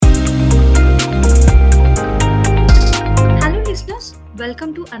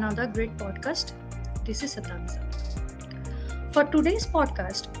welcome to another great podcast. This is Satavisa. For today's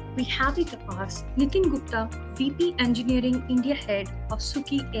podcast, we have with us Nitin Gupta, VP Engineering India Head of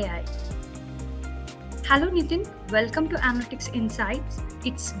Suki AI. Hello Nitin, welcome to Analytics Insights.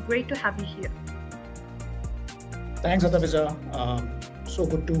 It's great to have you here. Thanks, Satavisa. So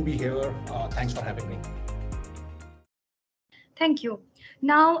good to be here. Thanks for having me. Thank you.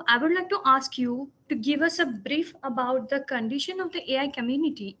 Now, I would like to ask you to give us a brief about the condition of the AI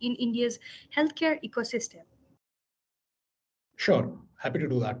community in India's healthcare ecosystem. Sure, happy to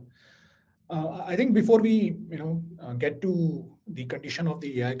do that. I think before we, get to the condition of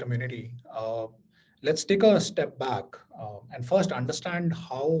the AI community, let's take a step back and first understand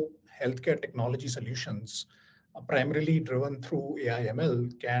how healthcare technology solutions, primarily driven through AI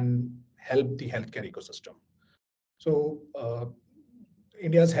ML, can help the healthcare ecosystem. So,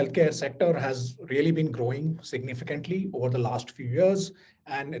 India's healthcare sector has really been growing significantly over the last few years,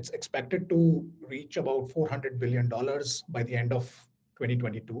 and it's expected to reach about $400 billion by the end of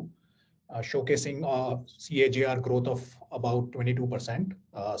 2022, showcasing a CAGR growth of about 22%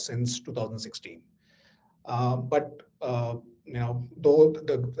 since 2016. But though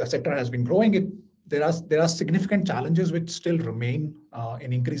the sector has been growing, there are significant challenges which still remain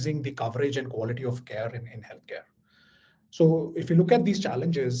in increasing the coverage and quality of care in healthcare. So if you look at these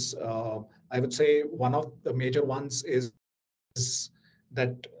challenges, I would say one of the major ones is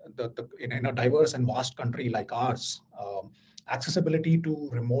that in a diverse and vast country like ours, accessibility to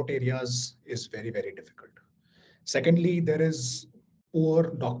remote areas is very, very difficult. Secondly, there is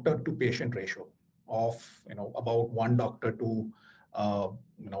poor doctor to patient ratio of about one doctor to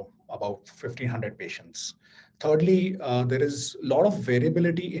about 1,500 patients. Thirdly, there is a lot of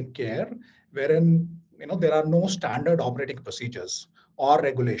variability in care, wherein there are no standard operating procedures or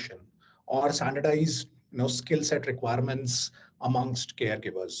regulation or standardized skill set requirements amongst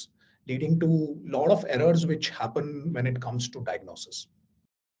caregivers, leading to a lot of errors which happen when it comes to diagnosis.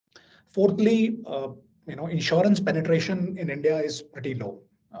 Fourthly, insurance penetration in India is pretty low,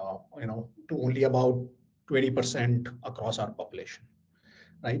 to only about 20% across our population,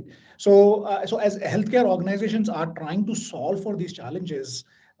 right? So as healthcare organizations are trying to solve for these challenges,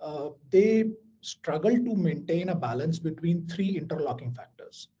 they struggle to maintain a balance between three interlocking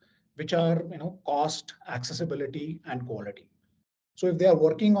factors, which are cost, accessibility, and quality. So if they are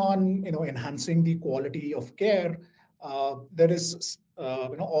working on enhancing the quality of care, there is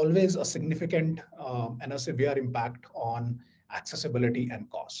always a significant and a severe impact on accessibility and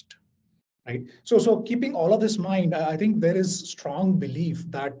cost, right? So keeping all of this in mind, I think there is strong belief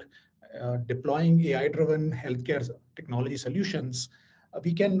that deploying AI-driven healthcare technology solutions,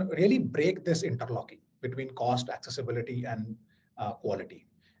 we can really break this interlocking between cost, accessibility, and quality,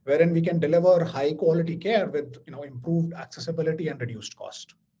 wherein we can deliver high quality care with improved accessibility and reduced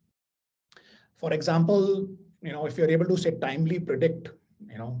cost. For example, if you're able to say timely predict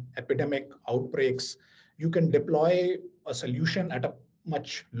epidemic outbreaks, you can deploy a solution at a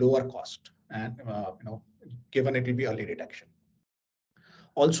much lower cost, and given it will be early detection.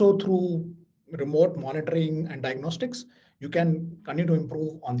 Also, through remote monitoring and diagnostics, you can continue to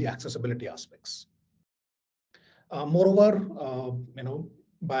improve on the accessibility aspects. Moreover,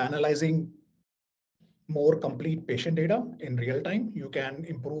 by analyzing more complete patient data in real time, you can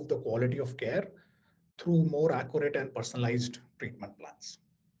improve the quality of care through more accurate and personalized treatment plans.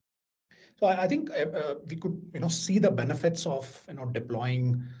 So I think we could see the benefits of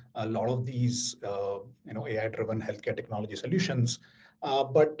deploying a lot of these AI-driven healthcare technology solutions,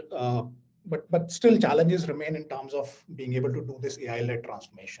 but still challenges remain in terms of being able to do this AI-led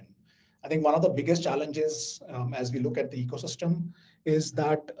transformation. I think one of the biggest challenges as we look at the ecosystem is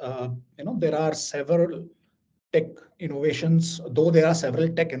that there are several tech innovations, though there are several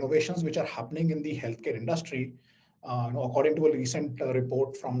tech innovations which are happening in the healthcare industry. According to a recent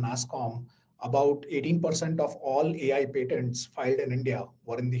report from NASSCOM, about 18% of all AI patents filed in India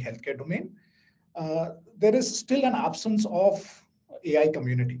were in the healthcare domain. There is still an absence of AI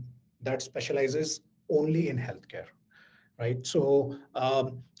community that specializes only in healthcare, right?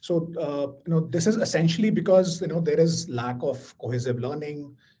 This is essentially because there is lack of cohesive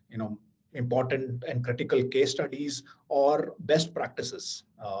learning, important and critical case studies or best practices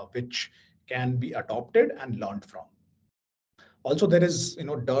which can be adopted and learned from. Also, there is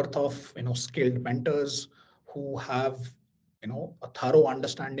dearth of skilled mentors who have a thorough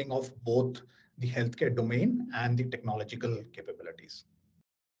understanding of both the healthcare domain and the technological capabilities.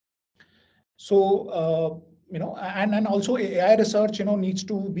 So and also AI research needs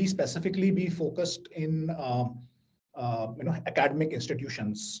to be specifically be focused in academic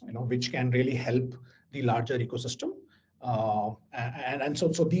institutions which can really help the larger ecosystem And so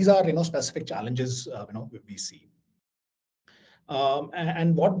these are specific challenges we see.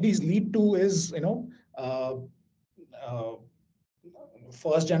 And what these lead to is uh, uh,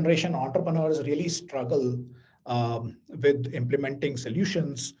 first generation entrepreneurs really struggle with implementing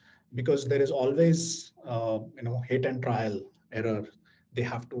solutions because there is always hit and trial error they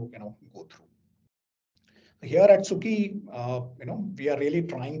have to go through. Here at Suki, we are really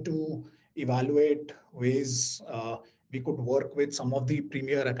trying to evaluate ways we could work with some of the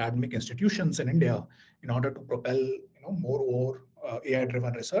premier academic institutions in India in order to propel more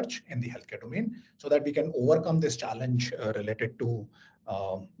AI-driven research in the healthcare domain, so that we can overcome this challenge related to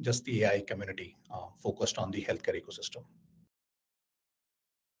just the AI community focused on the healthcare ecosystem.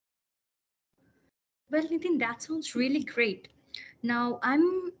 Well, Nitin, that sounds really great. Now,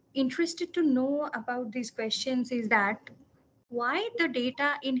 I'm interested to know about these questions is that why the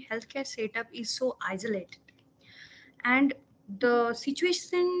data in healthcare setup is so isolated, and the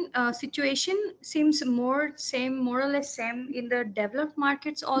situation seems more or less same in the developed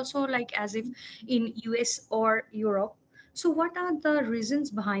markets also, like as if in US or Europe. So what are the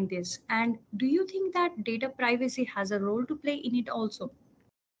reasons behind this, and do you think that data privacy has a role to play in it also?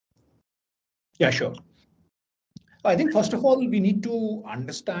 Yeah, sure. I think first of all, we need to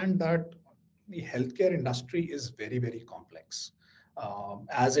understand that the healthcare industry is very, very complex,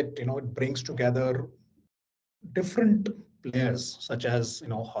 as it brings together different players such as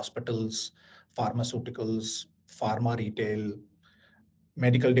hospitals, pharmaceuticals, pharma retail,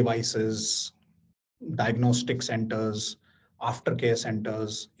 medical devices, diagnostic centers, aftercare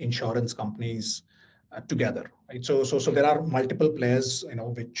centers, insurance companies together. Right? So there are multiple players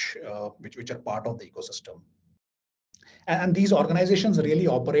which are part of the ecosystem. And these organizations really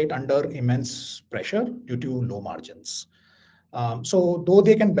operate under immense pressure due to low margins. So, though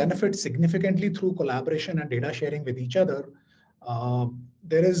they can benefit significantly through collaboration and data sharing with each other,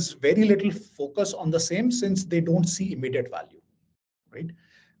 there is very little focus on the same since they don't see immediate value, right?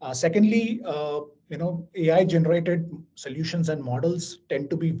 Secondly, AI generated solutions and models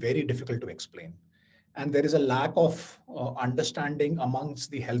tend to be very difficult to explain. And there is a lack of understanding amongst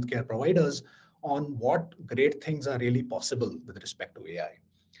the healthcare providers on what great things are really possible with respect to AI.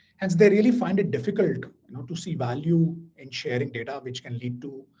 Hence, they really find it difficult, to see value in sharing data, which can lead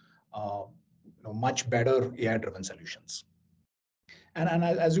to much better AI-driven solutions. And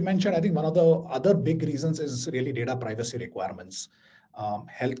as you mentioned, I think one of the other big reasons is really data privacy requirements.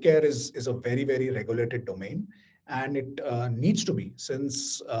 Healthcare is a very, very regulated domain, and it needs to be,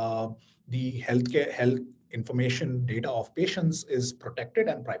 since the health information data of patients is protected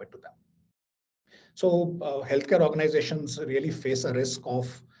and private to them. So healthcare organizations really face a risk of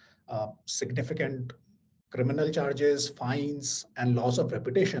significant criminal charges, fines, and loss of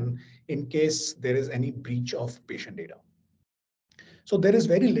reputation in case there is any breach of patient data. So there is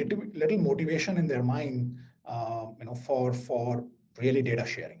very little motivation in their mind, for really data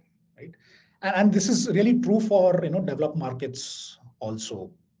sharing, right? And this is really true for developed markets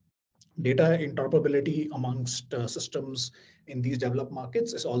also. Data interoperability amongst systems in these developed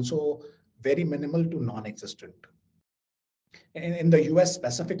markets is also very minimal to non-existent. In the US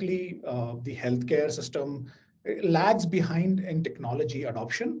specifically, the healthcare system lags behind in technology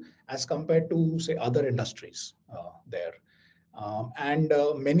adoption as compared to, say, other industries there. And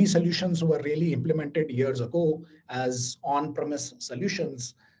many solutions were really implemented years ago as on-premise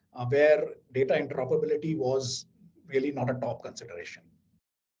solutions where data interoperability was really not a top consideration.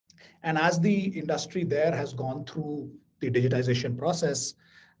 And as the industry there has gone through the digitization process,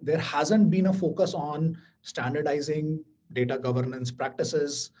 there hasn't been a focus on standardizing data governance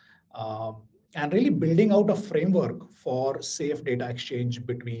practices, and really building out a framework for safe data exchange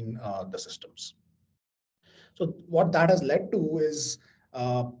between the systems. So what that has led to is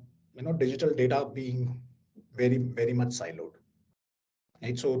digital data being very, very much siloed.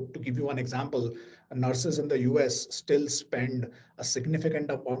 Right? So to give you one example, nurses in the US still spend a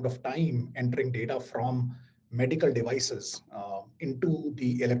significant amount of time entering data from medical devices into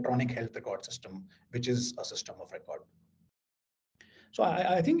the electronic health record system, which is a system of record. So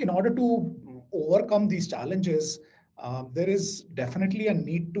I think in order to overcome these challenges, there is definitely a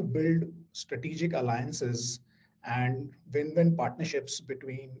need to build strategic alliances and win-win partnerships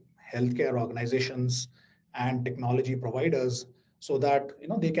between healthcare organizations and technology providers, so that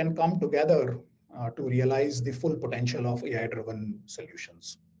they can come together to realize the full potential of AI-driven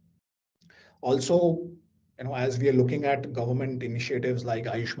solutions. Also, as we are looking at government initiatives like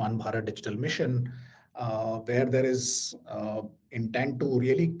Ayushman Bharat Digital Mission, where there is intent to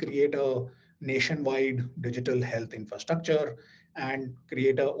really create a nationwide digital health infrastructure and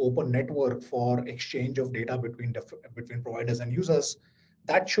create an open network for exchange of data between providers and users,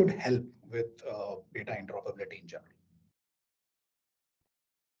 that should help with data interoperability in general.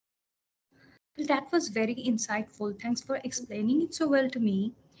 Well, that was very insightful. Thanks for explaining it so well to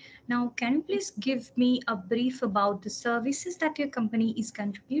me. Now, can you please give me a brief about the services that your company is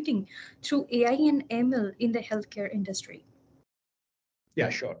contributing through AI and ML in the healthcare industry? Yeah,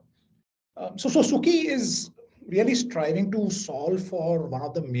 sure. So Suki is really striving to solve for one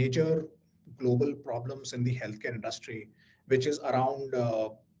of the major global problems in the healthcare industry, which is around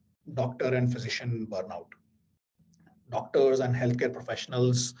doctor and physician burnout. Doctors and healthcare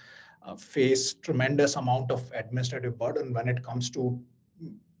professionals face tremendous amount of administrative burden when it comes to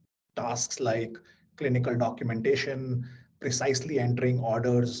tasks like clinical documentation, precisely entering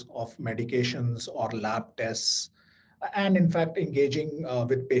orders of medications or lab tests, and in fact engaging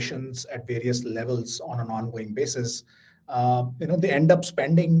with patients at various levels on an ongoing basis. They end up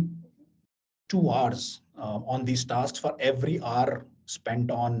spending 2 hours on these tasks for every hour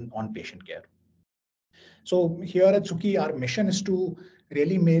spent on patient care. So here at Suki, our mission is to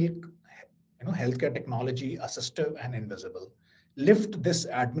really make healthcare technology assistive and invisible, lift this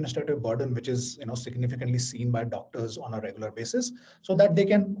administrative burden, which is significantly seen by doctors on a regular basis, so that they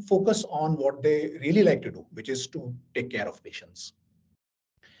can focus on what they really like to do, which is to take care of patients.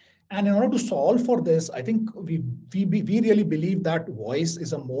 And in order to solve for this, I think we really believe that voice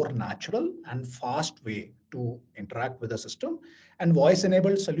is a more natural and fast way to interact with the system. And voice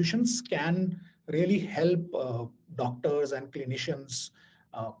enabled solutions can really help doctors and clinicians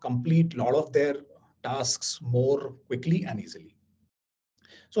complete a lot of their tasks more quickly and easily.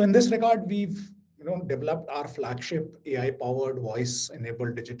 So in this regard, we've developed our flagship AI-powered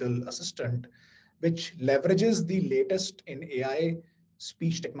voice-enabled digital assistant, which leverages the latest in AI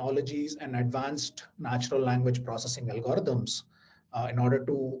speech technologies and advanced natural language processing algorithms in order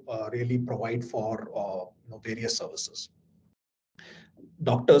to really provide for various services.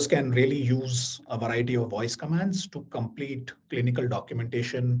 Doctors can really use a variety of voice commands to complete clinical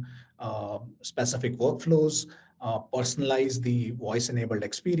documentation, specific workflows, personalize the voice enabled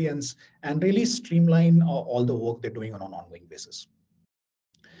experience, and really streamline all the work they're doing on an ongoing basis.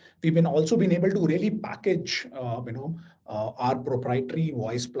 We've been also been able to really package, our proprietary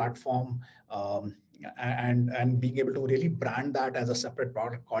voice platform, and being able to really brand that as a separate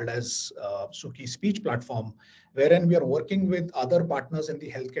product called as Suki Speech Platform, wherein we are working with other partners in the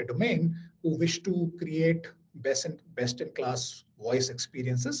healthcare domain who wish to create best in class voice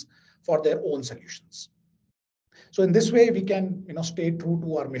experiences for their own solutions. So in this way, we can stay true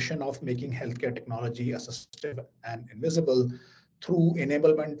to our mission of making healthcare technology assistive and invisible through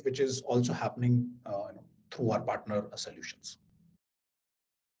enablement, which is also happening through our partner solutions.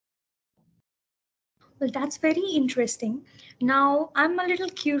 Well, that's very interesting. Now, I'm a little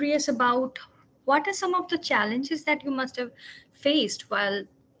curious about what are some of the challenges that you must have faced while,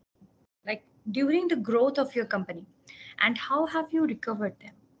 like, during the growth of your company, and how have you recovered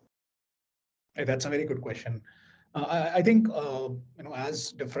them? That's a very good question. I think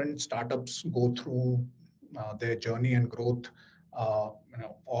as different startups go through their journey and growth,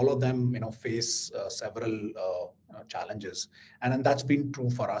 all of them face several challenges, and then that's been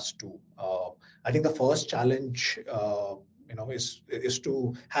true for us too. I think the first challenge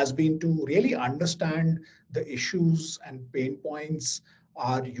has been to really understand the issues and pain points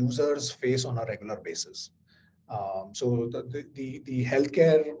our users face on a regular basis. So the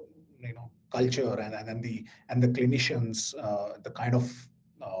healthcare culture and the clinicians, the kind of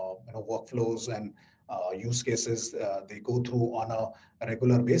workflows and use cases they go through on a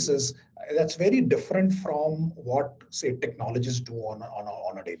regular basis, that's very different from what say technologists do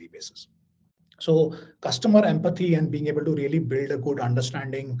on a daily basis. So customer empathy and being able to really build a good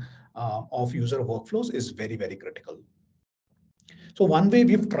understanding of user workflows is very, very critical. So one way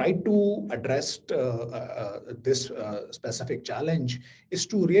we've tried to address this specific challenge is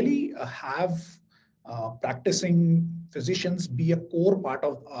to really have practicing physicians be a core part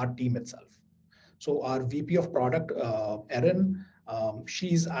of our team itself. So our VP of product, Erin,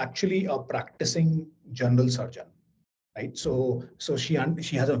 she's actually a practicing general surgeon, right? So she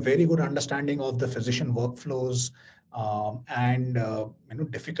has a very good understanding of the physician workflows and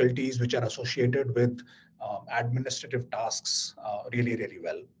difficulties which are associated with administrative tasks really, really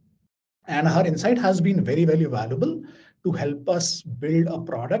well. And her insight has been very, very valuable to help us build a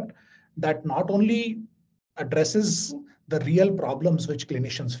product that not only addresses the real problems which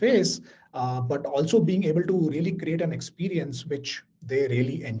clinicians face, but also being able to really create an experience which they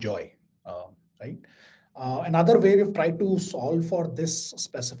really enjoy, right? Another way we've tried to solve for this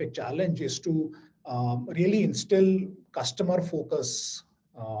specific challenge is to really instill customer focus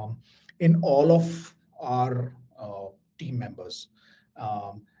in all of our team members.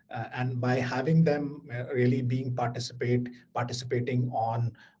 And by having them really being participating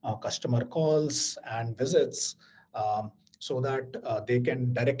on customer calls and visits, so that they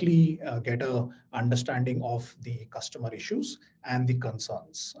can directly get a understanding of the customer issues and the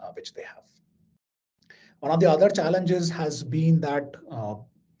concerns which they have. One of the other challenges has been that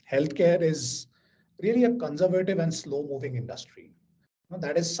healthcare is really a conservative and slow moving industry.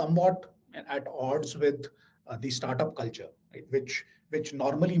 That is somewhat at odds with the startup culture, right? Which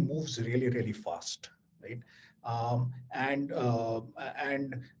normally moves really fast, right? Um, and, uh,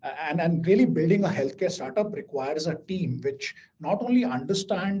 and really building a healthcare startup requires a team which not only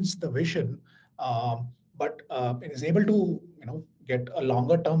understands the vision, but is able to get a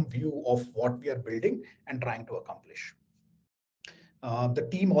longer term view of what we are building and trying to accomplish. The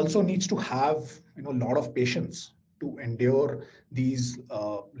team also needs to have a lot of patience to endure these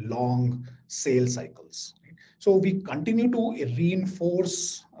long sales cycles. Right? So we continue to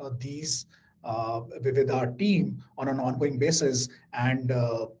reinforce these with our team on an ongoing basis, and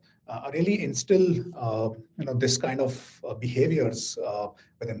really instill this kind of behaviors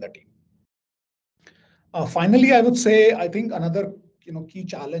within the team. Finally, I would say I think another key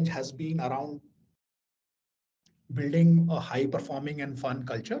challenge has been around building a high performing and fun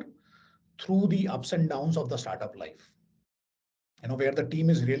culture through the ups and downs of the startup life, where the team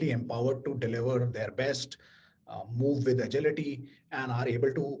is really empowered to deliver their best, move with agility, and are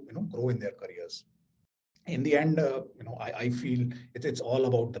able to grow in their careers. In the end, I feel it's all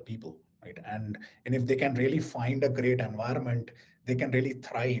about the people, right? And if they can really find a great environment, they can really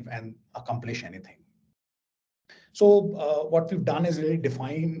thrive and accomplish anything. So what we've done is really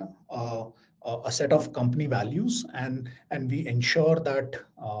define a set of company values, and we ensure that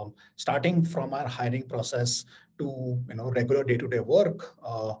starting from our hiring process to regular day-to-day work,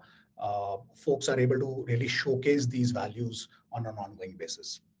 folks are able to really showcase these values on an ongoing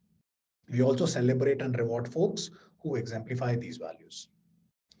basis. We also celebrate and reward folks who exemplify these values.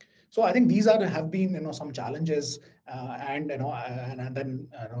 So I think these are have been some challenges, and then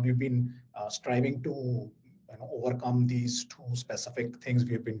we've been striving to overcome these two specific things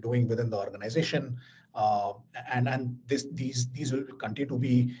we've been doing within the organization, and these will continue to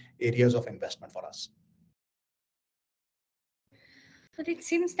be areas of investment for us. But it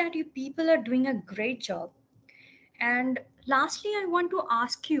seems that you people are doing a great job. And lastly, I want to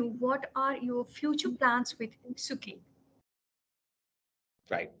ask you, what are your future plans with Suki?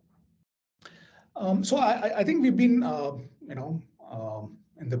 Right. So I think we've been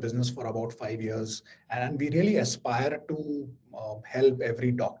in the business for about 5 years, and we really aspire to help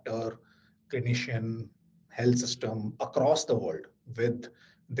every doctor, clinician, health system across the world with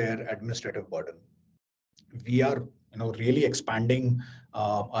their administrative burden. We are really expanding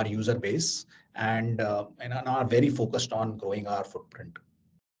our user base, and are very focused on growing our footprint.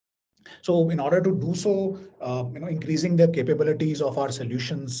 So in order to do so, increasing the capabilities of our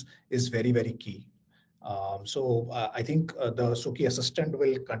solutions is very key. I think the Suki Assistant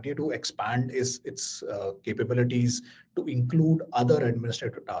will continue to expand its capabilities to include other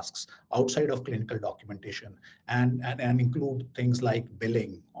administrative tasks outside of clinical documentation, and include things like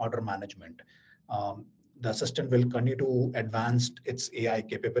billing, order management. Um, the assistant will continue to advance its AI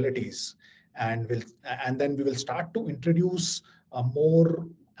capabilities, and then we will start to introduce more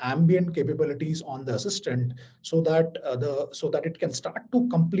ambient capabilities on the assistant, so that it can start to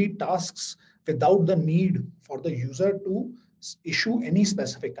complete tasks without the need for the user to issue any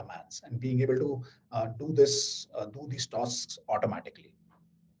specific commands, and being able to do these tasks automatically.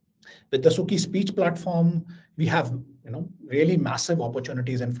 With the Suki speech platform, we have really massive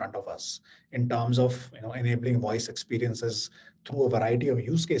opportunities in front of us in terms of enabling voice experiences through a variety of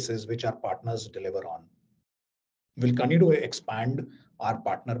use cases which our partners deliver on. We'll continue to expand our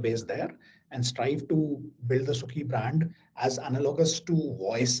partner base there and strive to build the Suki brand as analogous to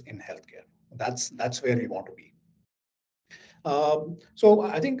voice in healthcare. That's where we want to be. So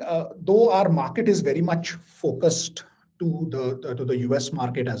I think though our market is very much focused to the US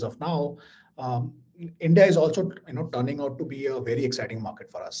market as of now, India is also turning out to be a very exciting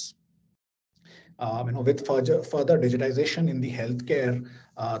market for us. With further digitization in the healthcare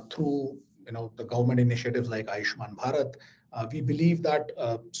through the government initiatives like Ayushman Bharat, we believe that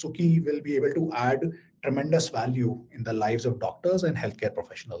Suki will be able to add tremendous value in the lives of doctors and healthcare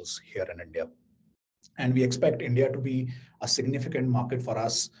professionals here in India. And we expect India to be a significant market for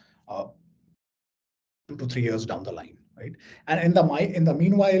us 2 to 3 years down the line, right? And in the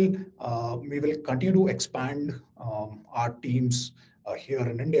meanwhile, we will continue to expand our teams here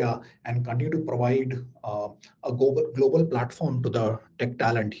in India and continue to provide a global platform to the tech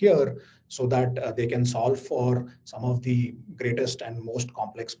talent here so that they can solve for some of the greatest and most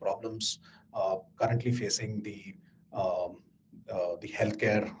complex problems currently facing the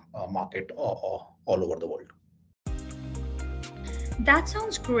healthcare market all over the world. That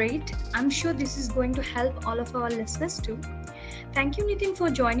sounds great. I'm sure this is going to help all of our listeners too. Thank you, Nitin, for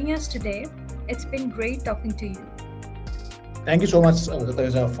joining us today. It's been great talking to you. Thank you so much,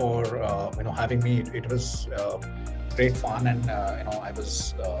 Satavisa, for having me. It was great fun, and I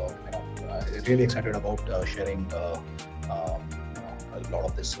was really excited about sharing a lot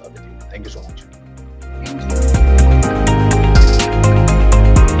of this with you. Thank you so much. Thank you.